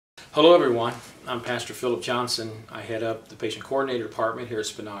Hello everyone, I'm Pastor Philip Johnson. I head up the Patient Coordinator Department here at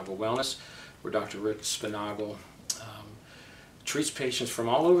Sponaugle Wellness, where Dr. Rick Sponaugle treats patients from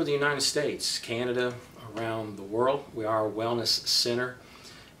all over the United States, Canada, around the world. We are a wellness center,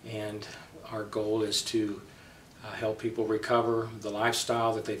 and our goal is to help people recover the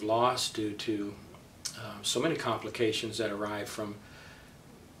lifestyle that they've lost due to so many complications that arrive from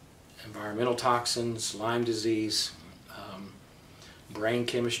environmental toxins, Lyme disease, brain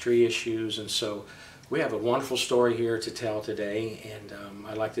chemistry issues. And so we have a wonderful story here to tell today, and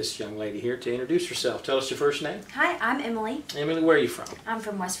I'd like this young lady here to introduce herself. Tell us your first name. Hi, I'm Emily. Emily, where are you from? I'm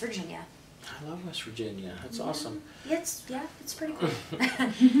from West Virginia. I love West Virginia. That's awesome. It's pretty cool.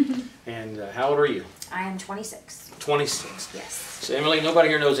 And how old are you? I am 26. 26. Yes. So Emily, nobody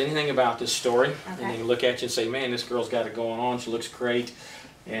here knows anything about this story. Okay. And they look at you and say, man, this girl's got it going on. She looks great.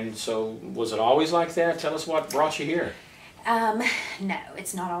 And so was it always like that? Tell us what brought you here. No,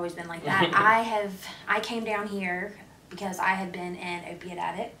 it's not always been like that. I came down here because I had been an opiate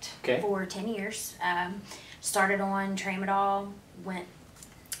addict for 10 years. Started on tramadol, went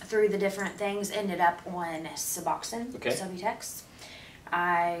through the different things, ended up on Suboxone, Subutex.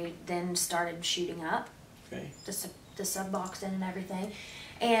 I then started shooting up the Suboxone and everything,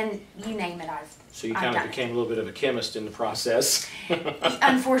 and you name it, So you kind of became a little bit of a chemist in the process.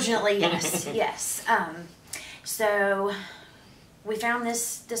 Unfortunately, yes, yes. So we found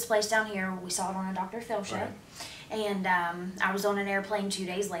this place down here. We saw it on a Dr. Phil show. Right. And I was on an airplane 2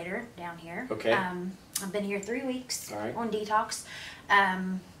 days later down here. Okay. I've been here 3 weeks All right. on detox.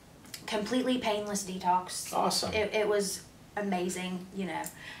 Completely painless detox. Awesome. It was amazing, you know.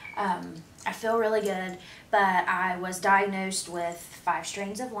 I feel really good, but I was diagnosed with 5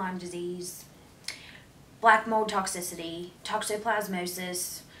 strains of Lyme disease, black mold toxicity,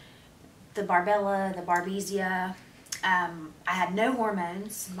 toxoplasmosis, the Barbella, the Babesia. I had no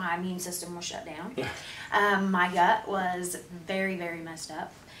hormones. My immune system was shut down. My gut was very, very messed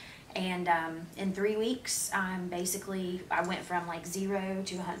up. And in 3 weeks, I went from like 0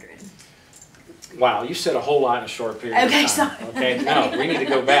 to 100. Wow, you said a whole lot in a short period of time. Sorry. Okay, no, we need to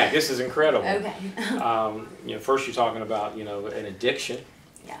go back. This is incredible. Okay. First you're talking about, an addiction.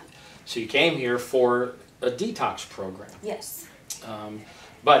 Yeah. So you came here for a detox program. Yes.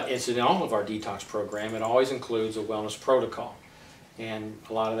 But it's in all of our detox program, it always includes a wellness protocol. And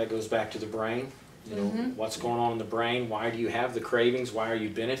a lot of that goes back to the brain. What's going on in the brain? Why do you have the cravings? Why are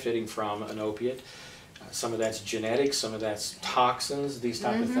you benefiting from an opiate? Some of that's genetics, some of that's toxins, these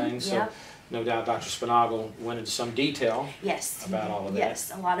type of things. So no doubt Dr. Sponaugle went into some detail about all of that.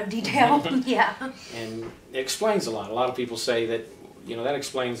 Yes, a lot of detail. Yeah. And it explains a lot. A lot of people say that, that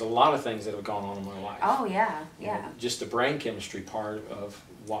explains a lot of things that have gone on in my life. Oh, yeah, yeah. Just the brain chemistry part of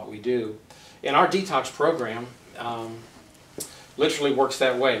what we do. And our detox program literally works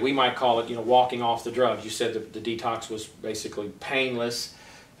that way. We might call it, walking off the drugs. You said the detox was basically painless.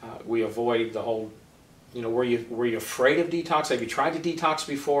 We avoid the whole, were you afraid of detox? Have you tried to detox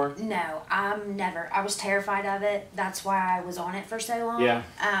before? No, never. I was terrified of it. That's why I was on it for so long. Yeah.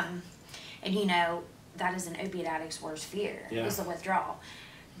 And that is an opiate addict's worst fear, is the withdrawal.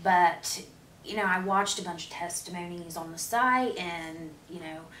 But, I watched a bunch of testimonies on the site, and,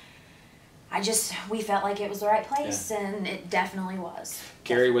 we felt like it was the right place, and it definitely was.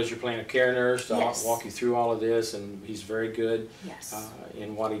 Gary was your plan of care nurse to Yes. walk you through all of this, and he's very good Yes.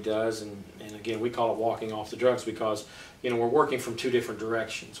 in what he does. And again, we call it walking off the drugs because, we're working from 2 different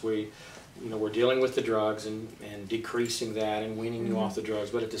directions. We're dealing with the drugs and decreasing that and weaning you off the drugs.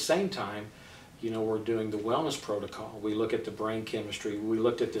 But at the same time, we're doing the wellness protocol. We look at the brain chemistry. We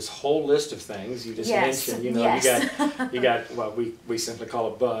looked at this whole list of things you just mentioned. You got what we simply call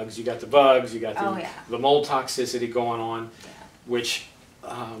it bugs. You got the bugs. You got the mold toxicity going on, which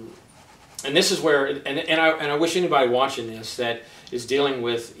and this is where and I wish anybody watching this that is dealing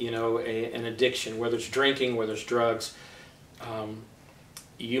with an addiction, whether it's drinking, whether it's drugs.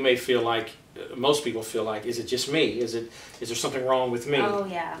 You may feel like, most people feel like, is it just me? Is there something wrong with me? Oh,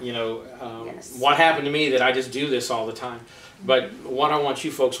 yeah. What happened to me that I just do this all the time? But what I want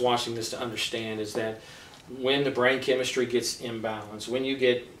you folks watching this to understand is that when the brain chemistry gets imbalanced, when you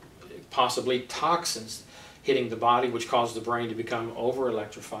get possibly toxins hitting the body, which causes the brain to become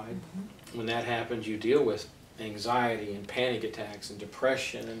over-electrified, when that happens, you deal with anxiety and panic attacks and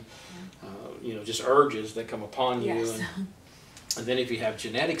depression and just urges that come upon you. And then if you have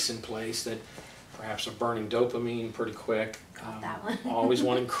genetics in place that perhaps are burning dopamine pretty quick, always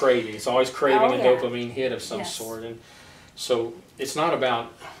wanting craving. It's always craving a dopamine hit of some sort. And so it's not about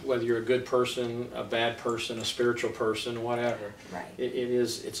whether you're a good person, a bad person, a spiritual person, whatever. Right.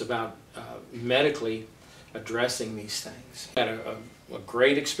 It's about medically addressing these things. Had a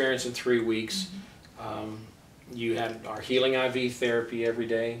great experience in 3 weeks. You had our healing IV therapy every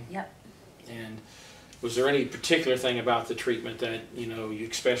day. Yep. And was there any particular thing about the treatment that you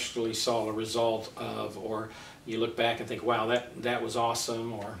especially saw a result of, or you look back and think, wow, that was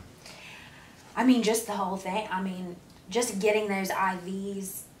awesome? Or I mean, just the whole thing. I mean, just getting those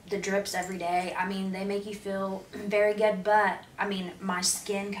IVs, the drips every day, I mean, they make you feel very good. But I mean, my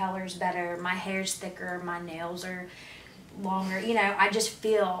skin color's better, my hair's thicker, my nails are longer. I just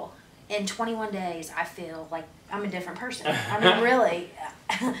feel, in 21 days, I feel like I'm a different person. I mean, really.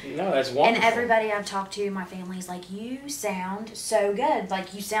 No, that's wonderful. And everybody I've talked to, my family's like, you sound so good.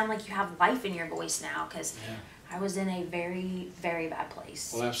 Like, you sound like you have life in your voice now, because I was in a very, very bad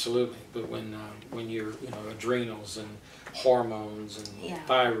place. Well, absolutely. But when you're, adrenals and hormones and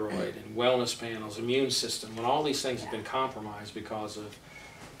thyroid and wellness panels, immune system, when all these things have been compromised because of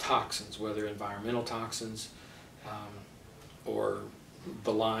toxins, whether environmental toxins or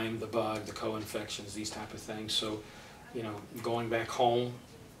the Lyme, the bug, the co-infections, these type of things. So, going back home,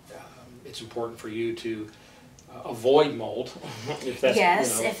 it's important for you to avoid mold. If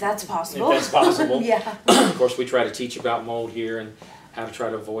that's, if that's possible. If that's possible. Yeah. Of course, we try to teach about mold here and how to try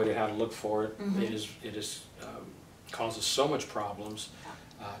to avoid it, how to look for it. It is causes so much problems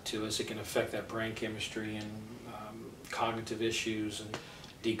to us. It can affect that brain chemistry and cognitive issues and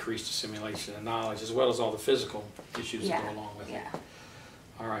decreased assimilation of knowledge, as well as all the physical issues that go along with it.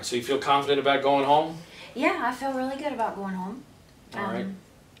 All right, so you feel confident about going home? Yeah, I feel really good about going home. All right.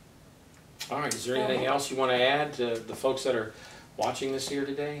 All right, is there anything else you want to add to the folks that are watching this here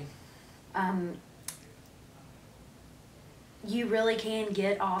today? You really can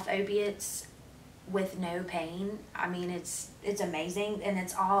get off opiates with no pain. I mean, it's amazing, and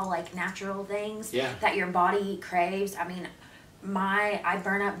it's all like natural things that your body craves. I mean, I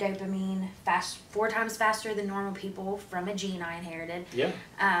burn up dopamine 4 times faster than normal people from a gene I inherited. Yeah.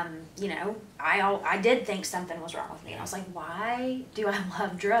 I did think something was wrong with me. I was like, why do I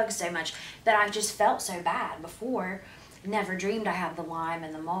love drugs so much? But I just felt so bad before. Never dreamed I had the Lyme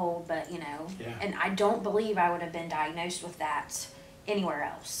and the mold, but and I don't believe I would have been diagnosed with that anywhere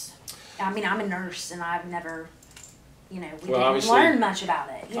else. I mean, I'm a nurse, and I've never, we didn't learn much about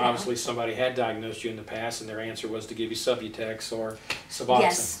it. Obviously, somebody had diagnosed you in the past, and their answer was to give you Subutex or Suboxone.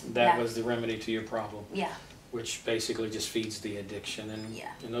 Yes, that was the remedy to your problem. Yeah. Which basically just feeds the addiction,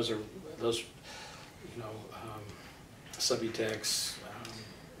 and those Subutex,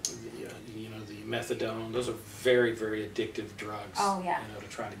 the methadone. Those are very, very addictive drugs. Oh yeah. To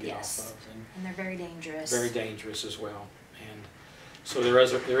try to get off of, and they're very dangerous. Very dangerous as well. And so there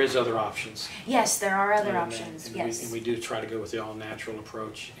is other options. Yes, there are other options. And we do try to go with the all-natural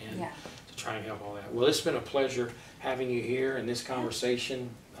approach and to try and help all that. Well, it's been a pleasure having you here in this conversation.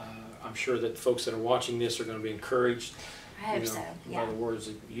 I'm sure that folks that are watching this are going to be encouraged. I hope so. By the words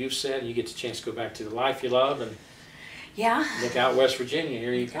that you've said, and you get the chance to go back to the life you love and Yeah. Look out, West Virginia.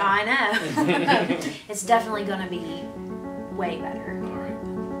 Here you come. I know. It's definitely going to be way better. All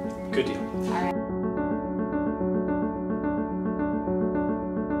right. Good deal. All right.